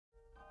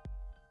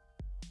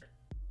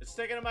It's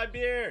sticking to my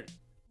beard.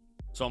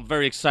 So I'm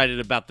very excited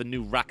about the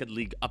new Rocket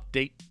League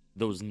update.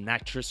 Those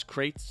Nitrous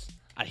crates.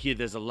 I hear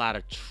there's a lot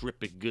of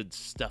trippy good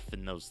stuff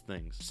in those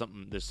things.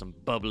 There's some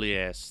bubbly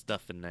ass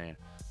stuff in there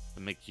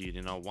to make you,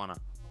 wanna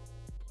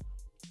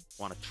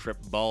trip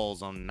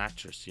balls on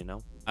Nitrous,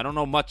 I don't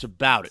know much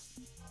about it,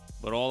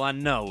 but all I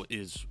know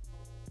is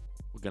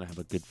we're gonna have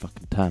a good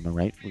fucking time, all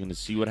right? We're gonna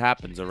see what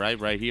happens, all right?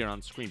 Right here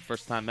on screen,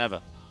 first time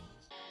ever.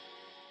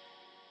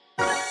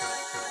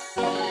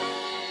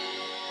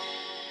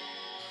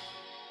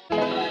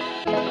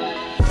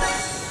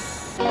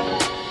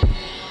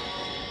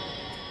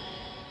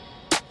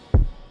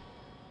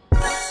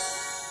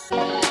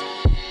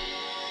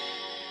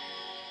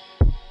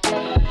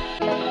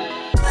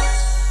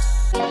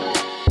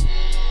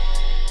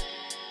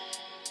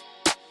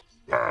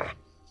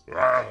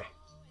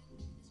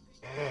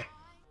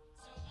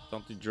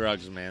 Don't do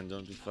drugs, man.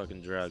 Don't do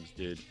fucking drugs,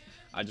 dude.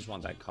 I just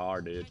want that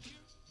car, dude.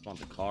 I want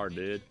the car,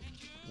 dude.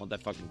 I want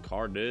that fucking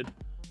car, dude.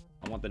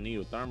 I want the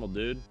neothermal,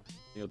 dude.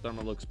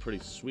 Neothermal looks pretty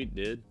sweet,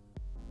 dude.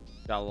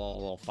 Got a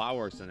little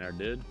fireworks in there,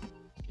 dude.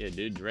 Yeah,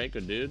 dude. Draco,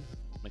 dude.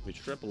 Make me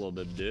trip a little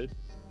bit, dude.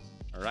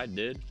 Alright,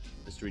 dude.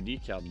 Mystery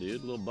decal,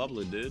 dude. A little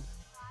bubbly, dude.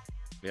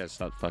 Yeah,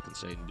 stop fucking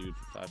saying dude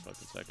for 5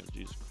 fucking seconds.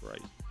 Jesus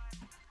Christ.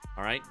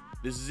 Alright,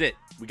 this is it.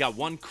 We got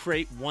one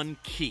crate, one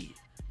key.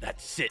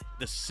 That's it.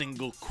 The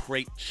single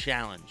crate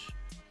challenge.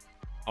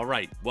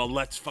 Alright, well,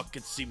 let's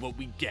fucking see what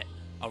we get.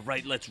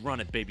 Alright, let's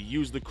run it, baby.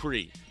 Use the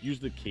key. Use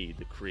the key.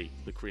 The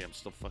key. I'm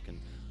still fucking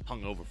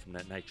hungover from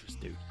that Nitrous,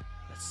 dude.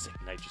 That sick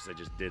Nitrous I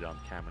just did on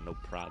camera. No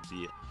prods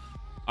yet.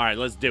 Alright,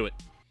 let's do it.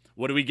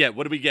 What do we get?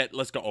 What do we get?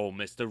 Let's go. Oh,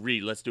 Mr.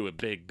 Reed. Let's do it.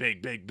 Big,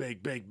 big, big,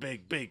 big, big,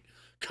 big, big.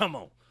 Come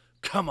on.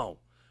 Come on.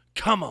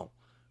 Come on.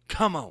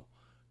 Come on.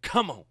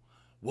 Come on.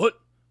 What?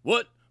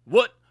 What?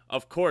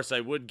 Of course, I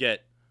would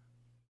get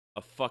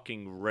a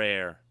fucking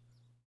rare.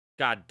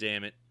 God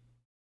damn it.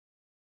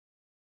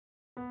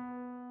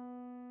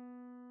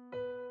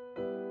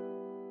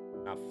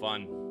 Not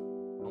fun.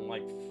 I don't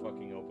like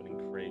fucking opening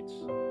crates.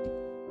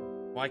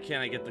 Why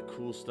can't I get the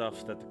cool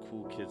stuff that the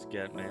cool kids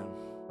get, man?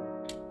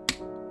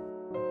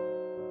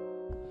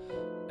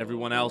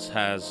 Everyone else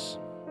has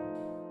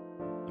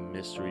a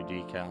mystery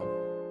decal,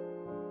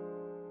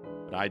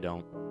 but I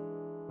don't.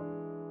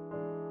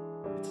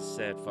 It's a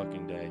sad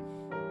fucking day.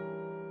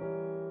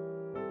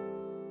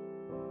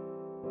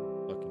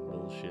 Fucking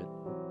bullshit.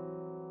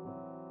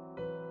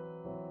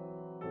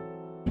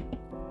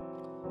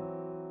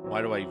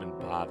 Why do I even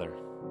bother?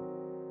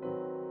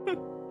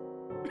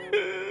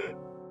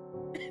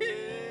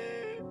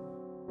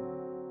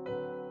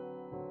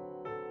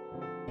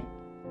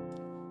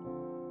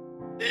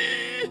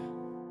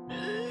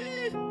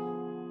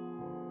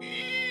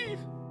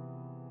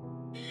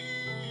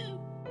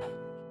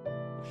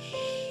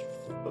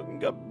 Fucking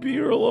got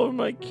beer all over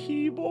my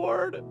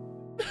keyboard.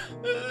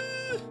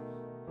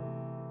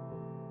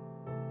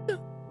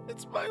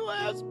 It's my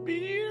last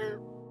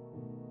beer.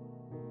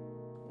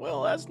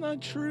 Well, that's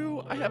not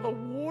true. I have a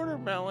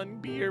watermelon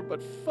beer,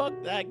 but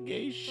fuck that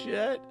gay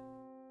shit.